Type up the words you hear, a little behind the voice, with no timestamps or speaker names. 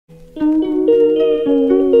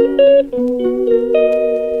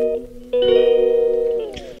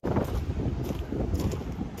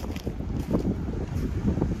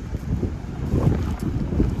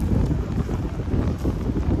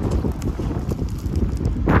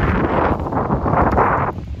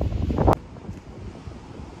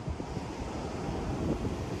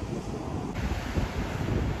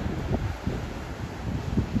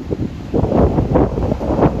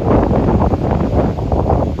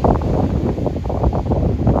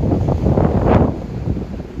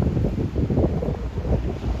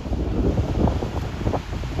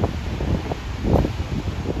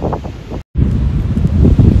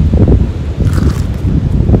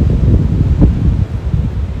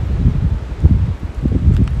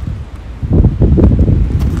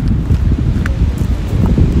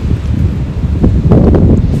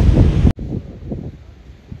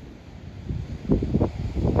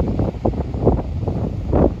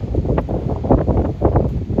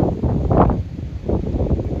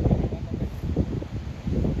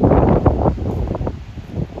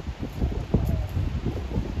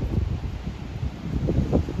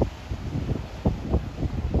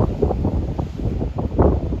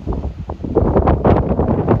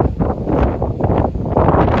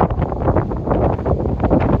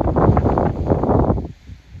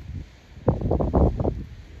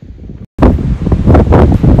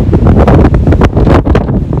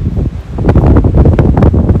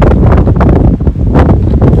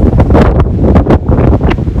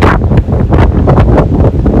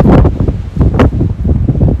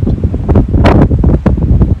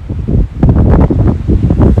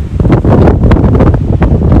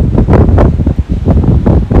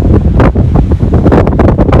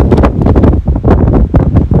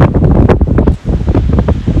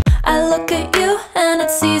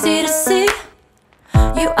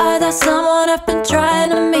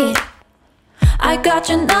got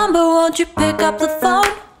your number, won't you pick up the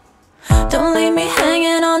phone? Don't leave me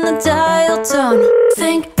hanging on the dial tone.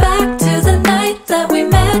 Think back to the night that we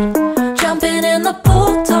met, jumping in the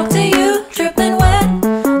pool, talk to you, dripping wet.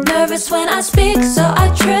 Nervous when I speak, so I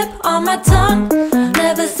trip on my tongue.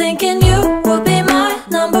 Never thinking you would be my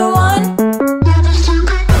number one. Nervous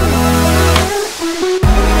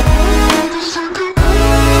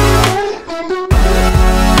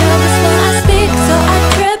when I speak, so I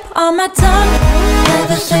trip on my tongue.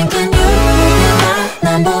 Never thinking you would be my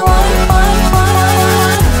number one.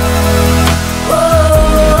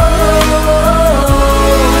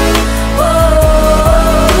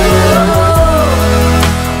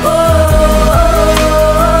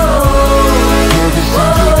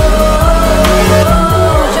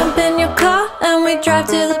 Drive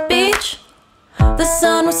to the beach. The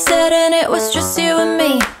sun was setting, it was just you and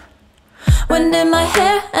me. Wind in my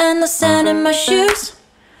hair and the sand in my shoes.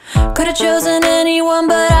 Could've chosen anyone,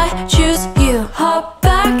 but I choose you. Hop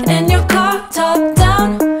back in your car, top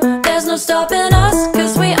down. There's no stopping us,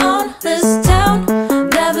 cause we own this town.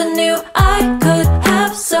 Never knew I could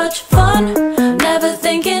have such fun. Never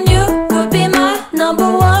thinking you would be my number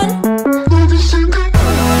one.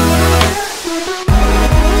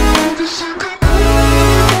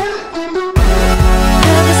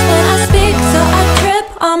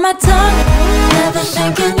 On my tongue, never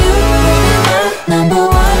thinking you would be my number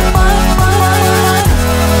one.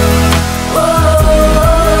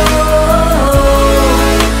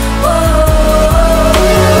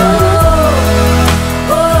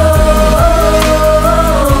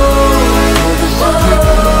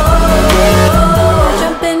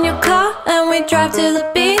 Jump in your car and we drive to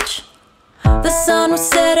the beach. The sun was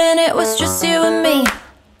setting, it was just you and me.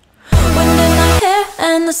 Wind in my hair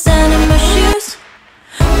and the sand in my shoes.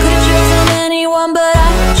 Could've chosen anyone, but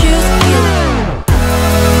I choose you.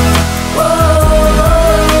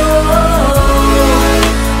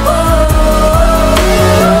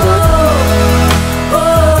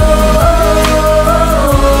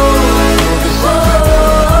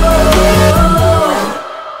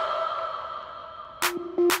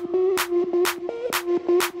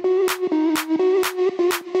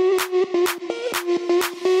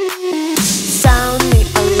 Sound the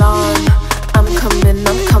alarm, I'm coming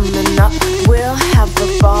up. We'll have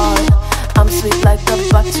a ball. I'm sweet like a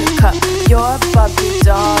buttercup. You're Barbie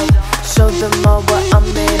doll. Show them all what I'm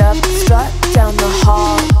made of. Strut down the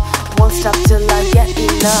hall. Won't stop till I get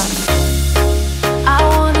enough. I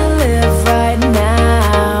wanna live right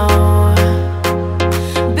now.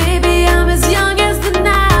 Baby, I'm as young as the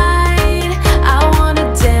night. I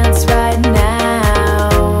wanna dance right now.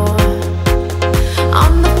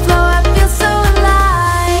 On the floor, I feel so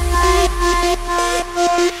alive.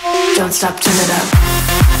 Don't stop, turn it up.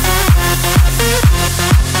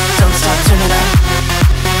 Don't stop, turn it up.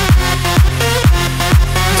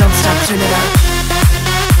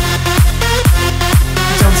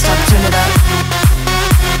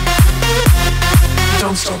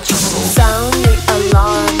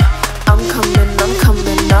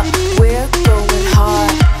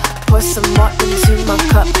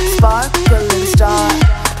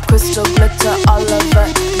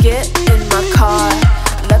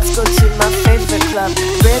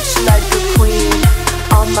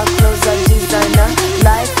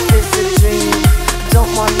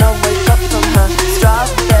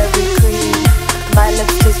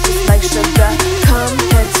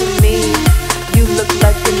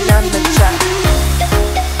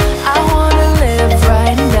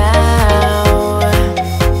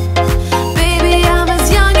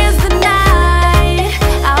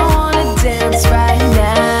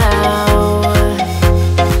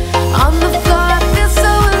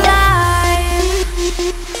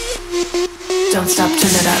 Don't stop, turn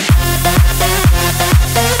it up.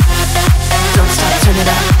 Don't stop, turn it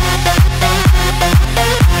up.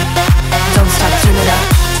 Don't stop, turn it up.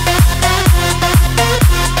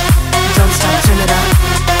 Don't stop, turn it up.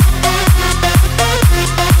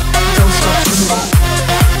 Don't stop, turn it up.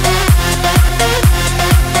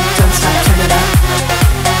 Don't stop, turn it up.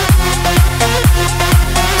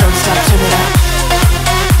 Don't stop, turn it up.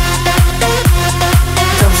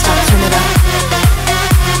 Don't stop, turn it up.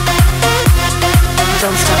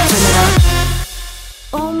 Don't stop, turn it up.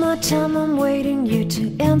 All my time I'm waiting you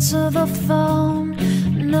to answer the phone.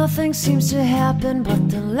 Nothing seems to happen, but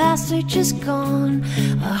the last stage is gone.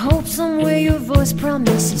 I hope somewhere your voice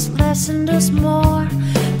promises less and us more,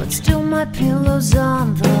 but still my pillow's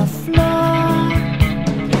on the floor.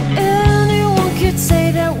 Anyone could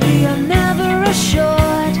say that we are never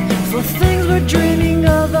assured, for things we're dreaming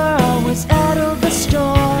of are always out of the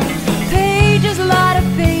store. Pages, a lot of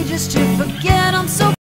pages